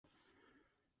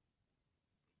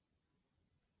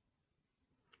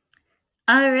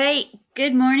All right.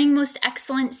 Good morning, most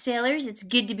excellent sailors. It's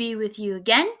good to be with you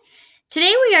again.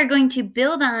 Today we are going to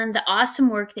build on the awesome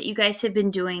work that you guys have been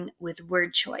doing with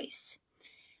word choice.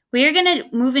 We are going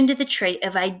to move into the trait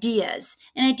of ideas.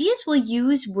 And ideas will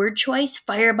use word choice,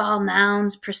 fireball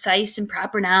nouns, precise and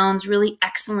proper nouns, really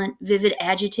excellent, vivid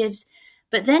adjectives,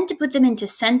 but then to put them into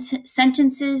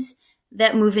sentences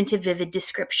that move into vivid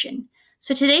description.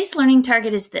 So today's learning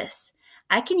target is this.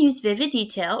 I can use vivid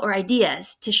detail or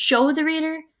ideas to show the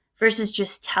reader versus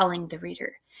just telling the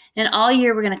reader. And all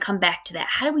year we're going to come back to that.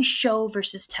 How do we show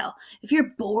versus tell? If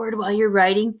you're bored while you're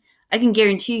writing, I can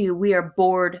guarantee you we are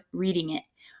bored reading it.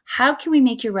 How can we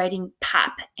make your writing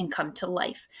pop and come to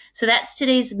life? So that's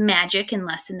today's magic and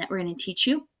lesson that we're going to teach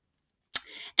you.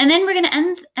 And then we're going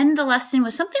to end the lesson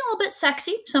with something a little bit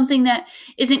sexy, something that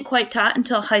isn't quite taught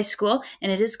until high school, and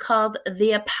it is called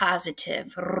the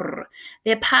appositive.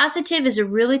 The appositive is a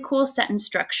really cool sentence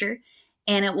structure,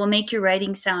 and it will make your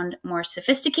writing sound more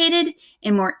sophisticated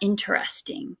and more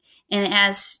interesting. And it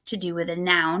has to do with a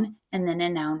noun and then a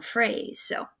noun phrase.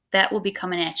 So that will be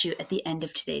coming at you at the end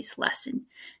of today's lesson.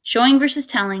 Showing versus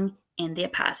telling and the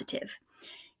appositive.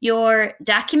 Your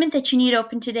document that you need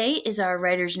open today is our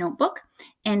writer's notebook.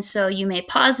 And so you may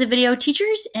pause the video,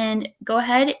 teachers, and go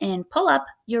ahead and pull up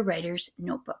your writer's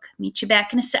notebook. Meet you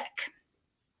back in a sec.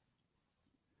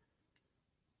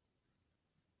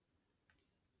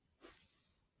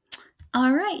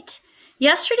 All right.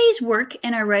 Yesterday's work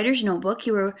in our writer's notebook,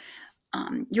 you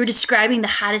were describing the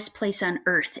hottest place on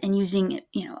earth and using,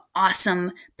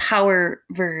 awesome power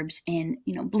verbs and,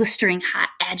 blistering hot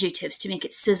adjectives to make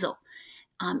it sizzle.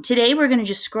 Today, we're going to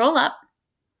just scroll up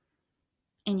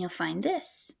and you'll find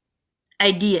this.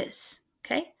 Ideas,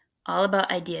 okay? All about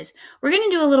ideas. We're going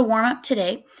to do a little warm up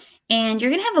today, and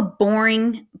you're going to have a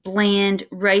boring, bland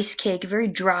rice cake, very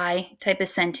dry type of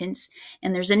sentence,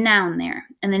 and there's a noun there,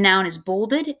 and the noun is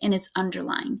bolded and it's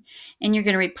underlined. And you're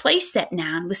going to replace that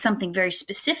noun with something very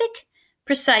specific,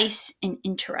 precise, and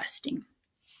interesting.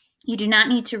 You do not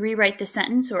need to rewrite the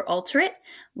sentence or alter it.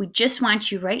 We just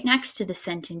want you right next to the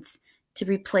sentence to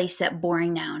replace that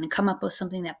boring noun and come up with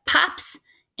something that pops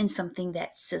and something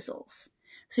that sizzles.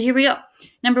 So here we go.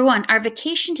 Number one, our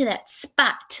vacation to that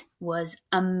spot was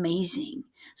amazing.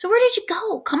 So where did you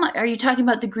go? Come on. Are you talking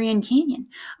about the Grand Canyon?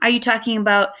 Are you talking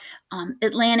about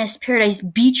Atlantis Paradise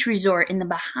Beach Resort in the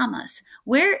Bahamas?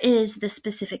 Where is the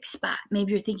specific spot?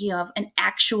 Maybe you're thinking of an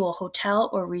actual hotel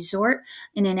or resort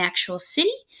in an actual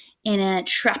city in a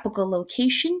tropical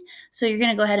location. So you're going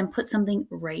to go ahead and put something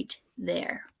right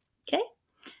there. Okay,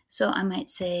 so I might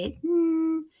say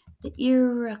the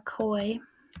Iroquois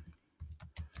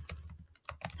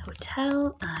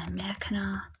Hotel on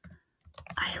Mackinac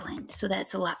Island. So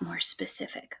that's a lot more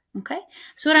specific. Okay,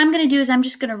 so what I'm going to do is I'm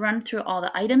just going to run through all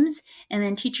the items, and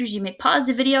then teachers, you may pause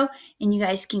the video and you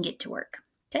guys can get to work.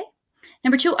 Okay,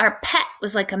 number two, our pet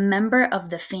was like a member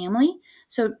of the family.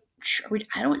 So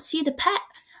I don't see the pet.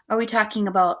 Are we talking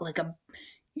about like a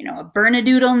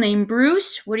Bernedoodle named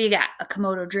Bruce? What do you got? A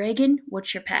Komodo dragon?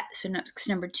 What's your pet? So next,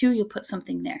 number two, you'll put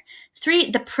something there.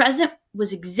 Three, the present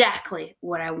was exactly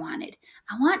what I wanted.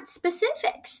 I want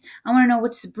specifics. I want to know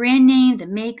what's the brand name, the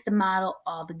make, the model,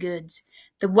 all the goods.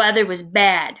 The weather was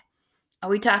bad. Are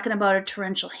we talking about a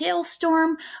torrential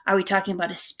hailstorm? Are we talking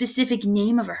about a specific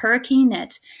name of a hurricane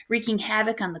that's wreaking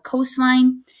havoc on the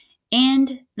coastline?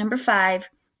 And number five,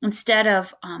 instead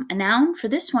of a noun, for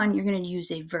this one, you're going to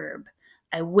use a verb.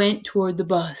 I went toward the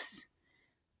bus.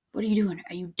 What are you doing?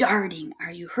 Are you darting?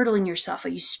 Are you hurtling yourself? Are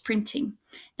you sprinting?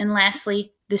 And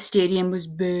lastly, the stadium was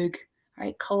big,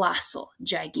 right? Colossal,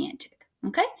 gigantic.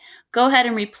 Okay? Go ahead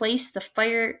and replace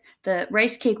the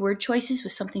rice cake word choices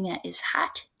with something that is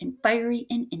hot and fiery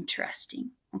and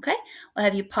interesting. Okay? I'll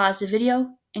have you pause the video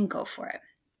and go for it.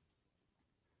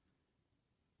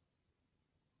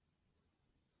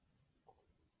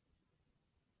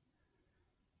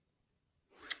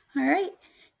 All right.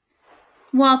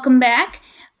 Welcome back.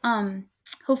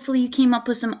 Hopefully you came up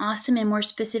with some awesome and more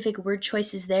specific word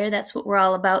choices there. That's what we're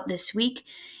all about this week.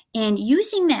 And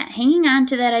using that, hanging on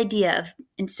to that idea of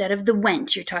instead of the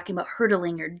went, you're talking about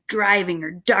hurtling or driving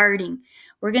or darting.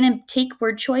 We're going to take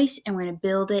word choice and we're going to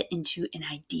build it into an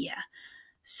idea.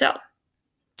 So,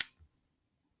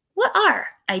 what are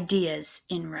ideas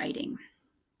in writing?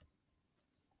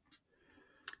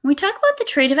 When we talk about the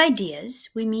trait of ideas,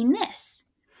 we mean this.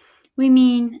 We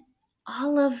mean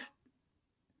all of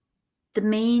the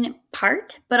main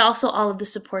part, but also all of the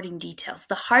supporting details.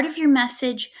 The heart of your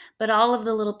message, but all of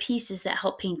the little pieces that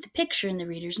help paint the picture in the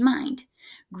reader's mind.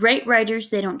 Great writers,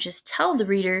 they don't just tell the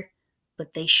reader,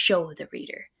 but they show the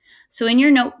reader. So in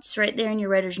your notes, right there in your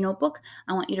writer's notebook,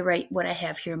 I want you to write what I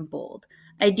have here in bold.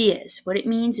 Ideas. What it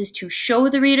means is to show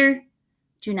the reader,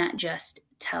 do not just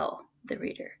tell the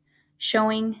reader.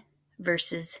 Showing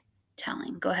versus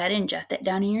telling. Go ahead and jot that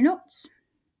down in your notes.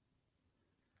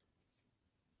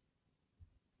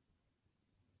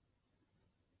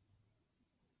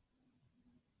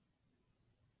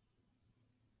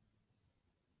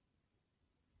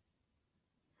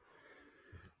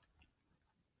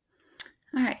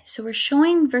 All right, so we're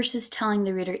showing versus telling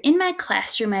the reader. In my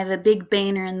classroom, I have a big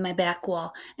banner in my back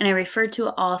wall, and I refer to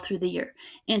it all through the year.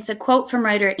 And it's a quote from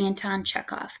writer Anton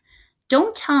Chekhov.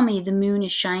 Don't tell me the moon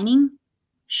is shining.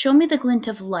 Show me the glint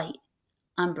of light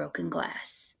on broken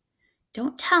glass.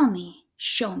 Don't tell me,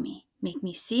 show me. Make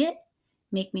me see it,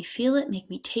 make me feel it, make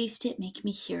me taste it, make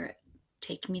me hear it.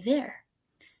 Take me there.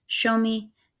 Show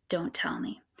me, don't tell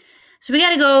me. So we got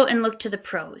to go and look to the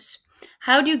pros.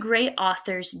 How do great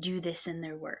authors do this in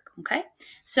their work? Okay,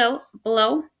 so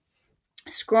below,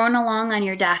 scrolling along on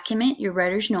your document, your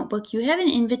writer's notebook, you have an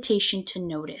invitation to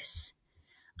notice.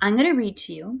 I'm going to read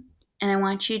to you, and I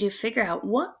want you to figure out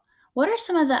what are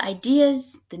some of the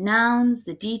ideas, the nouns,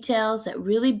 the details that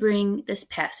really bring this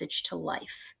passage to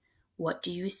life. What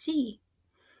do you see?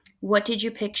 What did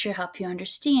your picture help you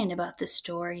understand about this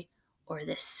story or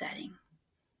this setting?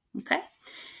 Okay.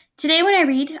 Today when I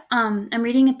read, I'm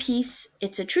reading a piece.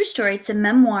 It's a true story. It's a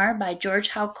memoir by George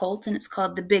Howe Colt, and it's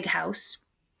called The Big House.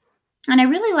 And I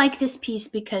really like this piece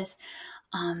because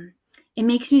it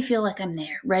makes me feel like I'm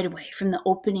there right away from the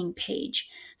opening page.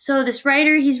 So this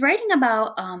writer, he's writing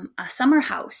about a summer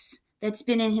house that's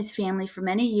been in his family for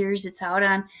many years. It's out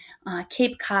on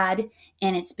Cape Cod,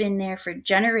 and it's been there for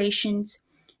generations.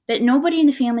 But nobody in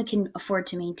the family can afford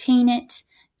to maintain it,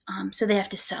 so they have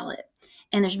to sell it.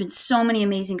 And there's been so many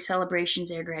amazing celebrations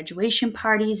there, graduation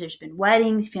parties, there's been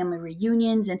weddings, family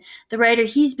reunions, and the writer,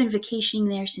 he's been vacationing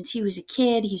there since he was a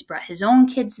kid. He's brought his own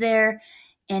kids there,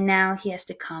 and now he has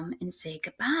to come and say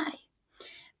goodbye.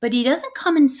 But he doesn't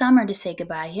come in summer to say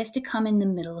goodbye. He has to come in the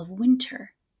middle of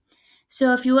winter.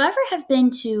 So if you ever have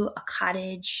been to a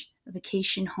cottage, a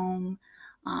vacation home,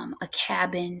 a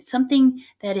cabin, something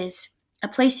that is a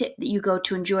place that you go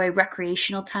to enjoy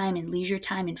recreational time and leisure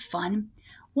time and fun,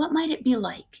 what might it be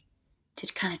like to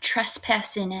kind of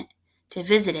trespass in it, to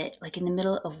visit it like in the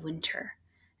middle of winter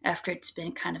after it's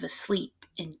been kind of asleep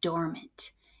and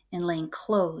dormant and laying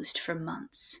closed for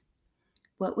months?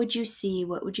 What would you see?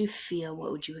 What would you feel?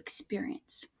 What would you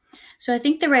experience? So I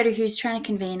think the writer here is trying to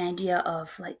convey an idea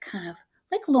of kind of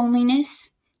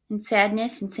loneliness and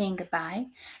sadness and saying goodbye.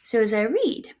 So as I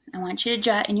read, I want you to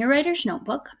jot in your writer's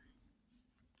notebook,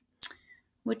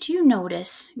 what do you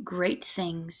notice great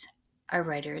things our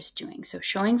writer is doing? So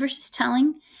showing versus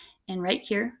telling, and right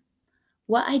here,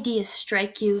 what ideas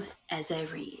strike you as I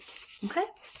read? Okay.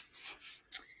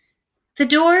 The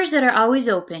doors that are always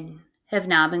open have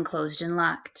now been closed and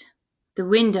locked. The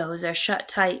windows are shut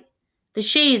tight. The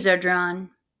shades are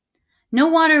drawn. No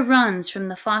water runs from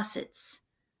the faucets.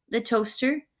 The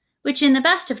toaster, which in the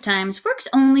best of times works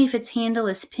only if its handle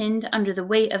is pinned under the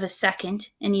weight of a second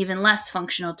and even less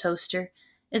functional toaster,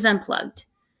 is unplugged.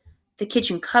 The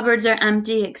kitchen cupboards are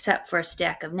empty except for a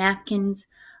stack of napkins,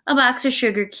 a box of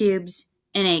sugar cubes,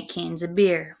 and 8 cans of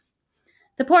beer.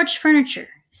 The porch furniture,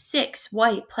 6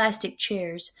 white plastic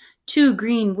chairs, 2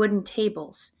 green wooden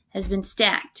tables, has been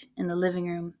stacked in the living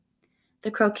room.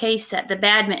 The croquet set, the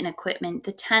badminton equipment,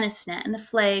 the tennis net, and the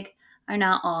flag are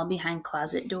now all behind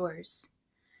closet doors.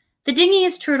 The dinghy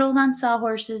is turtled on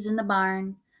sawhorses in the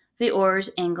barn, the oars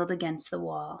angled against the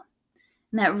wall.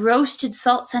 And that roasted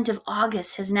salt scent of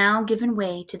August has now given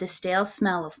way to the stale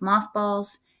smell of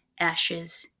mothballs,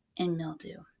 ashes, and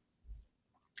mildew.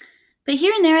 But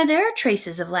here and there are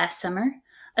traces of last summer.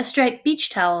 A striped beach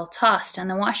towel tossed on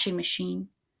the washing machine.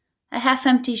 A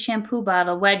half-empty shampoo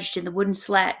bottle wedged in the wooden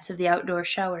slats of the outdoor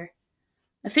shower.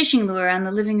 A fishing lure on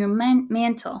the living room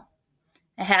mantel.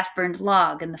 A half-burned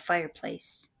log in the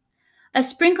fireplace. A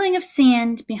sprinkling of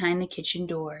sand behind the kitchen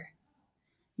door.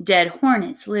 Dead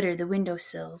hornets litter the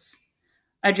windowsills.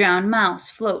 A drowned mouse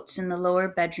floats in the lower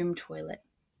bedroom toilet.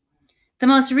 The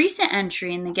most recent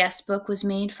entry in the guest book was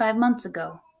made 5 months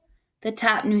ago. The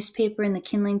top newspaper in the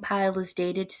kindling pile is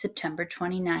dated September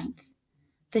 29th.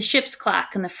 The ship's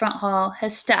clock in the front hall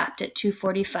has stopped at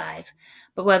 2:45,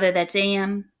 but whether that's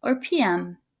a.m. or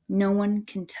p.m., no one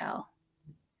can tell.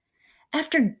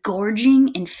 After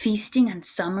gorging and feasting on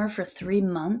summer for 3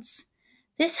 months,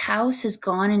 this house has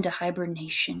gone into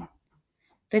hibernation.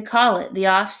 They call it the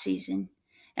off-season,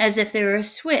 as if there were a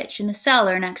switch in the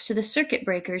cellar next to the circuit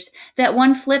breakers that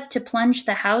one flipped to plunge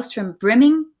the house from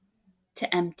brimming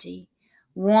to empty,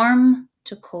 warm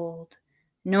to cold,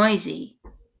 noisy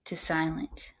to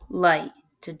silent, light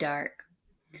to dark.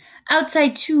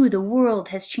 Outside, too, the world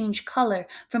has changed color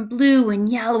from blue and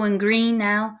yellow and green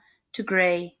now to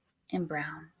gray and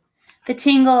brown. The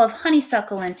tingle of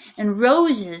honeysuckle and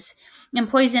roses and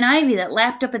poison ivy that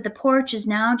lapped up at the porch is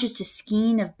now just a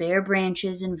skein of bare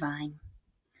branches and vine.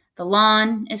 The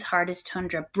lawn is hard as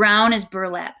tundra, brown as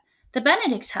burlap. The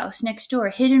Benedict's house next door,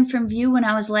 hidden from view when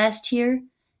I was last here,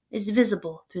 is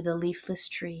visible through the leafless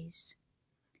trees.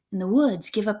 And the woods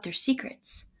give up their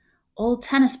secrets. Old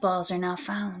tennis balls are now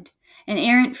found, an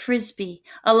errant frisbee,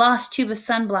 a lost tube of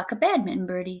sunblock, a badminton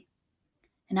birdie.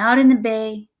 And out in the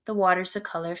bay, the water's the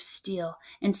color of steel,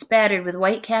 and spattered with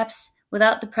whitecaps,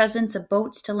 without the presence of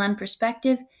boats to lend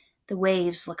perspective, the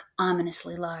waves look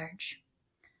ominously large.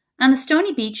 On the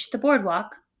stony beach, the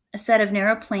boardwalk, a set of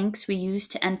narrow planks we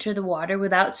used to enter the water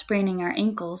without spraining our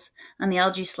ankles on the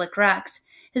algae-slick rocks,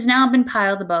 has now been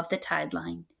piled above the tide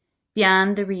line,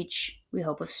 beyond the reach, we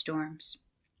hope, of storms.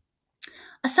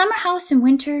 A summer house in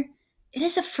winter, it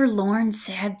is a forlorn,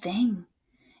 sad thing.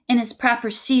 In its proper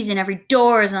season, every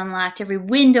door is unlocked, every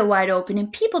window wide open,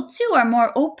 and people, too, are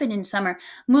more open in summer,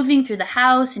 moving through the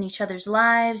house and each other's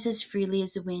lives as freely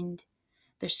as the wind.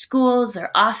 Their schools, their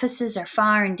offices are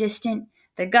far and distant.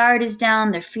 Their guard is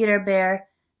down, their feet are bare.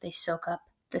 They soak up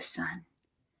the sun.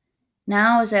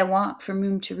 Now, as I walk from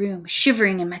room to room,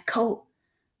 shivering in my coat,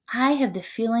 I have the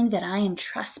feeling that I am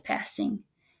trespassing,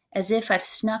 as if I've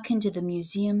snuck into the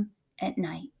museum at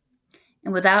night.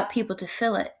 And without people to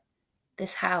fill it,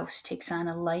 this house takes on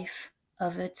a life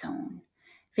of its own.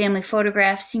 Family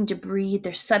photographs seem to breathe.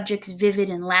 Their subjects, vivid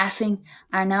and laughing,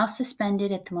 are now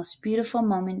suspended at the most beautiful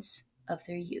moments of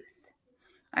their youth.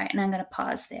 All right, and I'm going to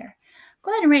pause there.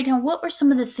 Go ahead and write down what were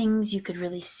some of the things you could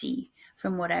really see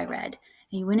from what I read.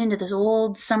 And you went into this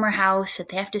old summer house that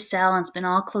they have to sell and it's been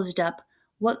all closed up.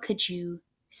 What could you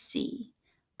see?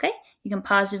 Okay, you can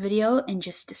pause the video and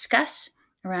just discuss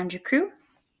around your crew.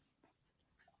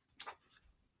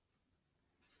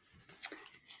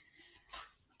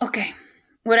 Okay,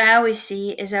 what I always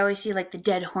see is like the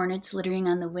dead hornets littering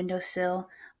on the windowsill,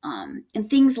 and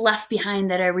things left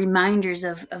behind that are reminders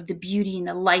of the beauty and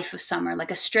the life of summer, like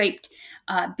a striped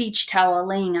beach towel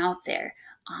laying out there,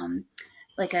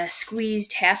 like a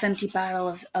squeezed half-empty bottle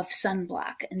of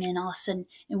sunblock. And then all of a sudden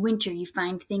in winter you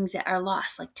find things that are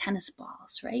lost, like tennis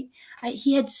balls, right?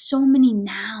 He had so many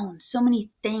nouns, so many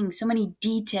things, so many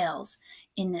details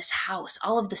in this house,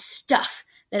 all of the stuff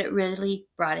that it really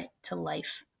brought it to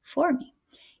life for me.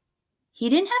 He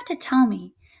didn't have to tell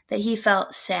me that he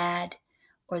felt sad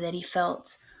or that he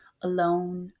felt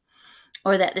alone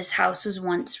or that this house was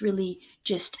once really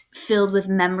just filled with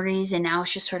memories and now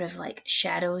it's just sort of like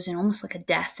shadows and almost like a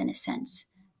death in a sense.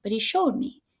 But he showed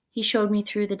me. He showed me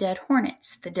through the dead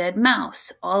hornets, the dead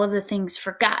mouse, all of the things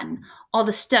forgotten, all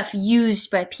the stuff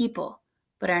used by people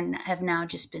but have now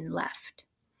just been left.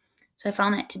 So I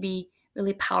found that to be a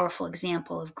really powerful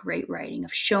example of great writing,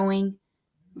 of showing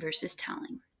versus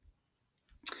telling.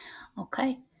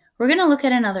 Okay, we're going to look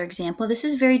at another example. This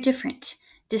is very different.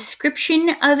 Description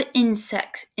of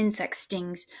insect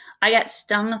stings. I got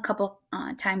stung a couple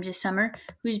times this summer.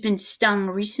 Who's been stung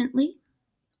recently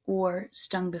or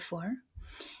stung before?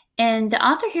 And the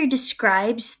author here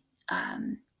describes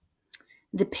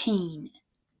the pain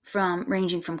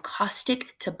ranging from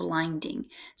caustic to blinding.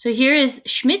 So here is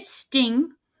Schmidt's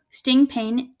sting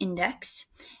pain index.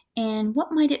 And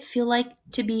what might it feel like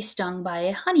to be stung by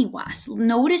a honey wasp?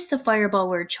 Notice the fireball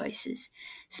word choices.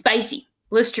 Spicy,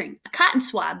 blistering, a cotton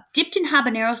swab dipped in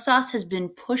habanero sauce has been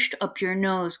pushed up your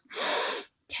nose.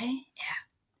 Okay, yeah,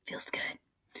 feels good.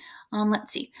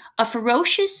 Let's see. A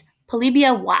ferocious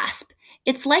Polybia wasp.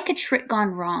 It's like a trick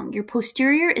gone wrong. Your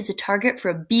posterior is a target for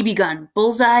a BB gun.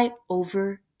 Bullseye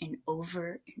over and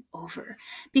over and over.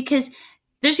 Because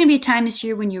there's going to be a time this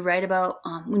year when you write about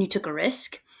when you took a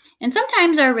risk. And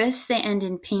sometimes our risks, they end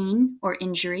in pain or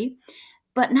injury,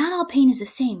 but not all pain is the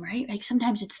same, right? Like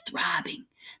sometimes it's throbbing.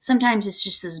 Sometimes it's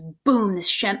just this boom,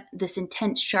 this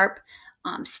intense, sharp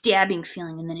stabbing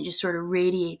feeling, and then it just sort of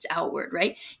radiates outward,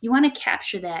 right? You want to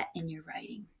capture that in your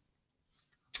writing.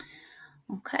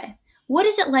 Okay. What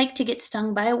is it like to get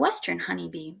stung by a western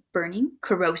honeybee? Burning,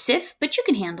 corrosive, but you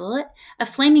can handle it. A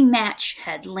flaming match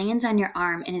head lands on your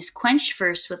arm and is quenched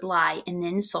first with lye and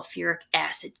then sulfuric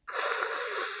acid.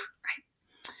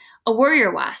 A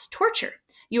warrior wasp, torture.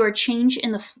 You are chained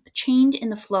in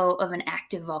the flow of an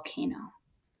active volcano.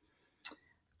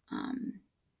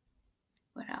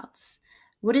 What else?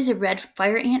 What does a red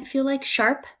fire ant feel like?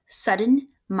 Sharp, sudden,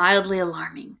 mildly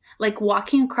alarming. Like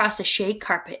walking across a shade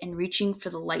carpet and reaching for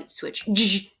the light switch.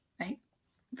 Right?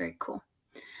 Very cool.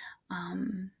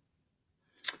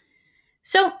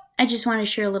 So I just want to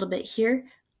share a little bit here.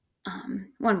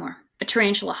 One more. A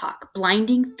tarantula hawk.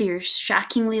 Blinding, fierce,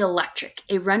 shockingly electric.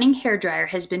 A running hairdryer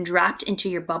has been dropped into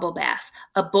your bubble bath.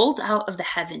 A bolt out of the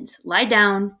heavens. Lie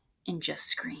down and just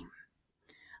scream.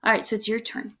 All right, so it's your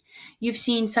turn. You've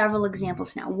seen several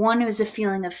examples now. One is a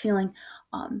feeling of feeling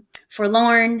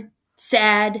forlorn,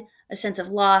 sad, a sense of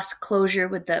loss, closure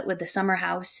with the summer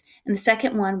house. And the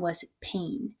second one was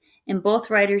pain. And both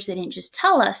writers, they didn't just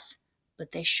tell us,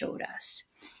 but they showed us.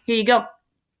 Here you go.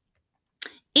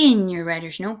 In your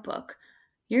writer's notebook,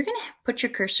 you're going to put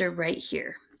your cursor right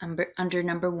here under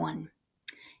number 1.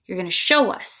 You're going to show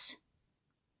us,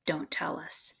 don't tell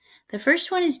us. The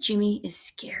first one is Jimmy is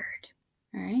scared.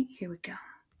 All right, here we go.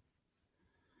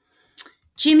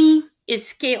 Jimmy is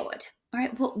scared. All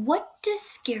right, well, what does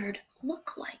scared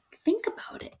look like? Think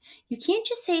about it. You can't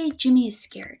just say Jimmy is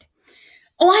scared.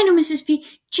 Oh, I know, Mrs. P.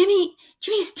 Jimmy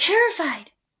is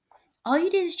terrified. All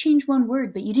you did is change one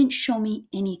word, but you didn't show me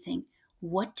anything.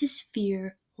 What does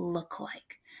fear look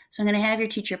like? So I'm going to have your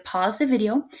teacher pause the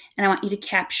video, and I want you to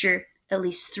capture at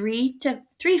least three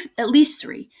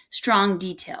strong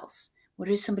details. What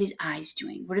are somebody's eyes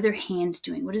doing? What are their hands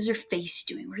doing? What is their face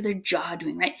doing? What are their jaw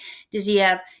doing, right? Does he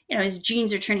have, his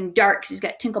jeans are turning dark because he's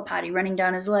got tinkle potty running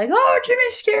down his leg. Oh,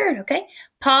 Jimmy's scared, okay?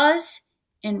 Pause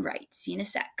and write. See you in a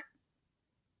sec.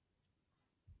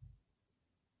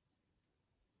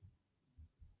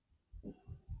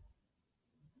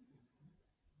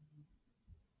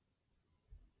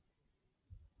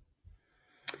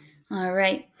 All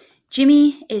right.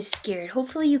 Jimmy is scared.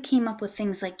 Hopefully you came up with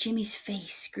things like Jimmy's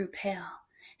face grew pale.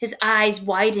 His eyes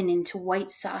widen into white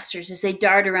saucers as they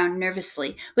dart around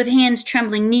nervously. With hands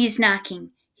trembling, knees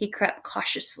knocking, he crept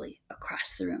cautiously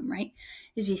across the room, right?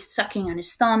 Is he sucking on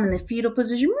his thumb in the fetal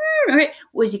position? Right?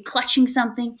 Was he clutching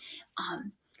something?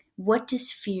 What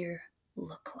does fear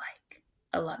look like?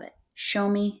 I love it. Show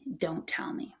me, don't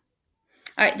tell me.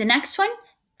 All right, the next one,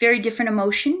 very different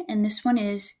emotion, and this one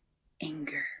is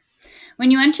anger. When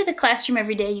you enter the classroom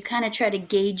every day, you kind of try to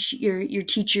gauge your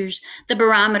teacher's, the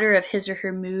barometer of his or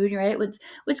her mood, right?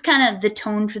 What's kind of the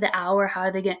tone for the hour? How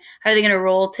are they gonna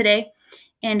roll today?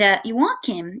 And you walk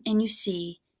in and you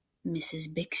see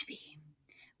Mrs. Bixby.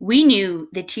 We knew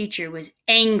the teacher was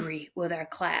angry with our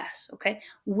class, okay?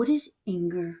 What does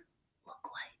anger look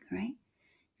like, right?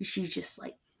 Is she just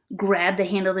like grab the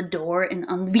handle of the door and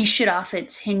unleash it off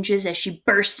its hinges as she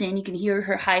bursts in? You can hear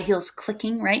her high heels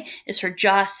clicking, right? Is her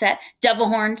jaw set? Devil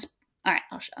horns. All right,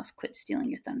 I'll quit stealing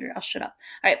your thunder. I'll shut up.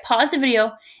 All right, pause the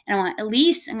video, and I want at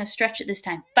least, I'm going to stretch it this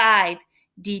time, 5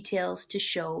 details to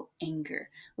show anger.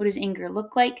 What does anger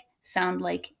look like, sound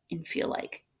like, and feel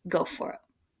like? Go for it.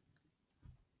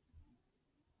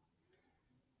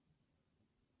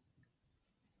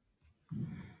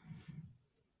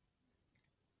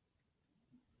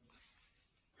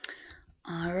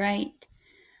 All right.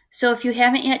 So if you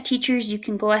haven't yet, teachers, you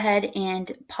can go ahead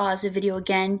and pause the video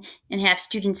again and have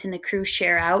students in the crew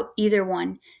share out either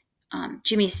one.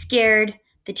 Jimmy's scared.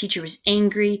 The teacher was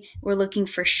angry. We're looking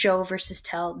for show versus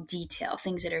tell detail,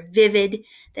 things that are vivid,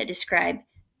 that describe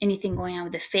anything going on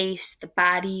with the face, the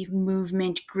body,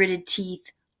 movement, gritted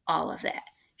teeth, all of that.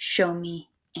 Show me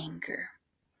anger.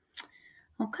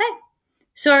 Okay.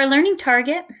 So our learning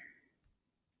target,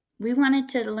 we wanted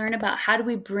to learn about how do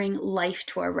we bring life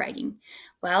to our writing.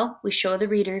 Well, we show the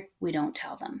reader, we don't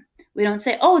tell them. We don't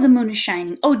say, oh, the moon is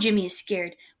shining. Oh, Jimmy is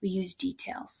scared. We use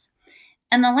details.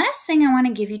 And the last thing I want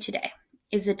to give you today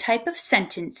is a type of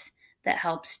sentence that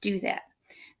helps do that.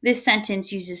 This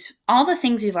sentence uses all the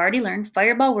things we've already learned,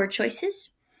 fireball word choices,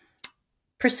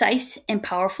 precise and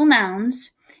powerful nouns,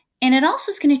 and it also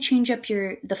is going to change up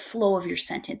the flow of your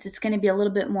sentence. It's going to be a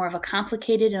little bit more of a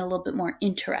complicated and a little bit more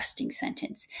interesting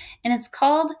sentence. And it's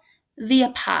called the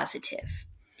appositive.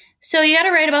 So you got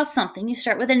to write about something. You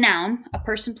start with a noun, a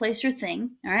person, place, or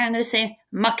thing. All right, I'm going to say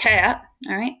my cat.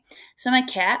 All right, so my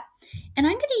cat. And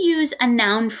I'm going to use a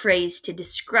noun phrase to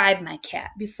describe my cat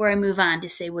before I move on to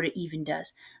say what it even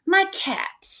does. My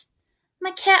cat,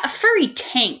 a furry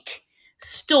tank,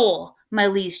 stole my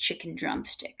Lee's chicken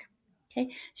drumstick. Okay,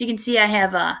 so you can see I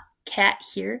have a cat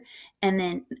here, and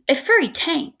then a furry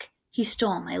tank. He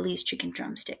stole my Lee's chicken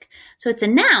drumstick. So it's a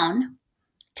noun.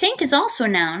 Tank is also a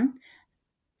noun.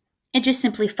 It just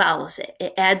simply follows it.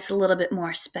 It adds a little bit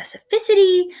more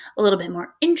specificity, a little bit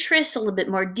more interest, a little bit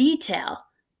more detail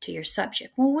to your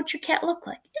subject. Well, what's your cat look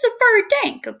like? He's a furry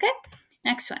tank, okay?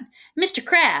 Next one. Mr.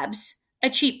 Krabs, a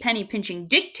cheap penny-pinching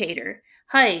dictator,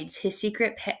 hides his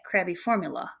secret pet Krabby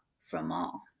formula from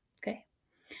all, okay?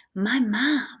 My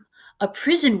mom, a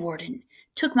prison warden,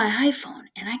 took my iPhone,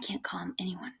 and I can't call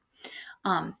anyone.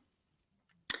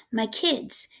 My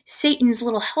kids, Satan's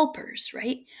little helpers,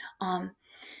 right?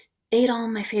 Ate all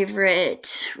my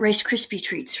favorite Rice Krispie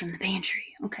treats from the pantry.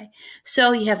 Okay,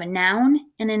 so you have a noun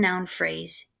and a noun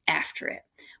phrase after it.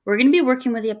 We're going to be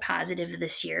working with the appositive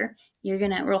this year.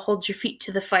 We'll hold your feet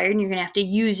to the fire, and you're going to have to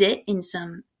use it in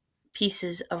some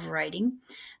pieces of writing.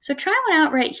 So try one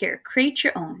out right here. Create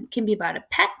your own. It can be about a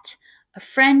pet, a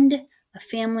friend, a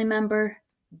family member.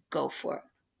 Go for it.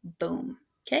 Boom.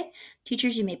 Okay.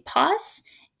 Teachers, you may pause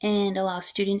and allow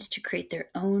students to create their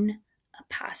own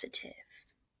appositive.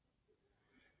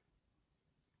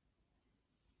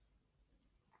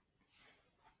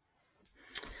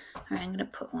 All right, I'm going to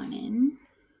put one in.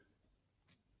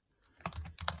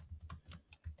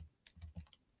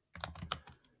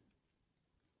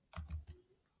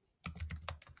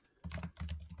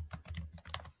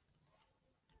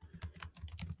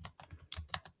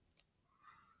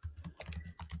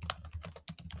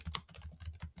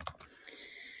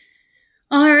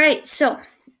 All right, so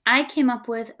I came up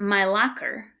with my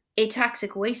locker, a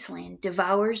toxic wasteland,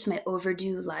 devours my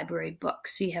overdue library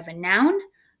books. So you have a noun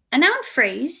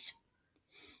phrase,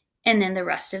 and then the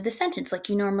rest of the sentence like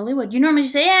you normally would. You normally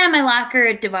just say, yeah, my locker,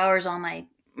 it devours all my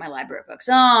library books.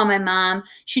 Oh, my mom,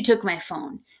 she took my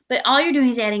phone. But all you're doing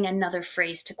is adding another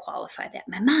phrase to qualify that.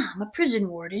 My mom, a prison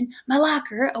warden. My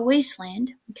locker, a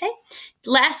wasteland. Okay?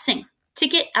 Last thing.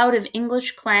 Ticket out of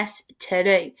English class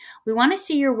today. We want to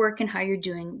see your work and how you're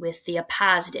doing with the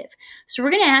appositive. So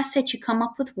we're going to ask that you come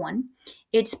up with one.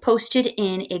 It's posted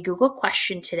in a Google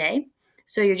question today.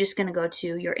 So you're just going to go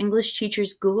to your English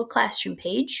teacher's Google Classroom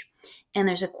page, and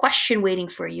there's a question waiting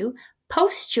for you.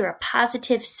 Post your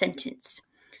appositive sentence.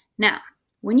 Now,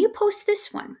 when you post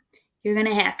this one, you're going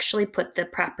to actually put the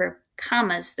proper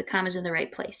commas, the commas in the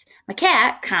right place. My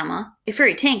cat, comma, a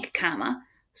furry tank, comma,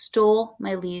 stole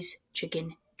my Lee's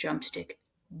chicken drumstick.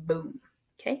 Boom.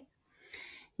 Okay?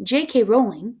 J.K.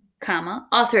 Rowling, comma,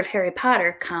 author of Harry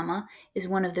Potter, comma, is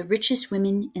one of the richest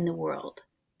women in the world.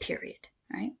 Period.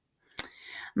 Right?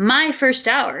 My first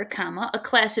hour, comma, a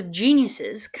class of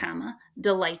geniuses, comma,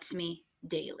 delights me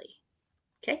daily.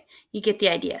 Okay? You get the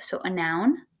idea. So a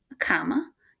noun, a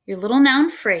comma, your little noun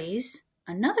phrase,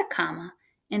 another comma,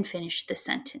 and finish the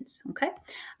sentence. Okay?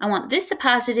 I want this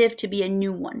appositive to be a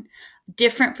new one,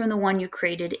 different from the one you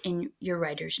created in your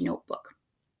writer's notebook.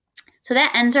 So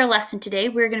that ends our lesson today.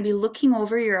 We're going to be looking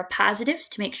over your appositives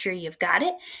to make sure you've got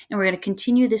it, and we're going to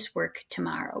continue this work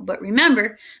tomorrow. But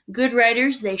remember, good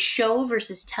writers, they show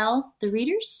versus tell the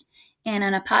readers, and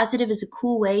an appositive is a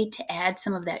cool way to add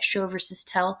some of that show versus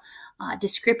tell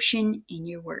description in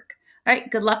your work. All right,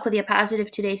 good luck with the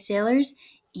appositive today, sailors,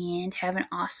 and have an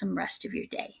awesome rest of your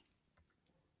day.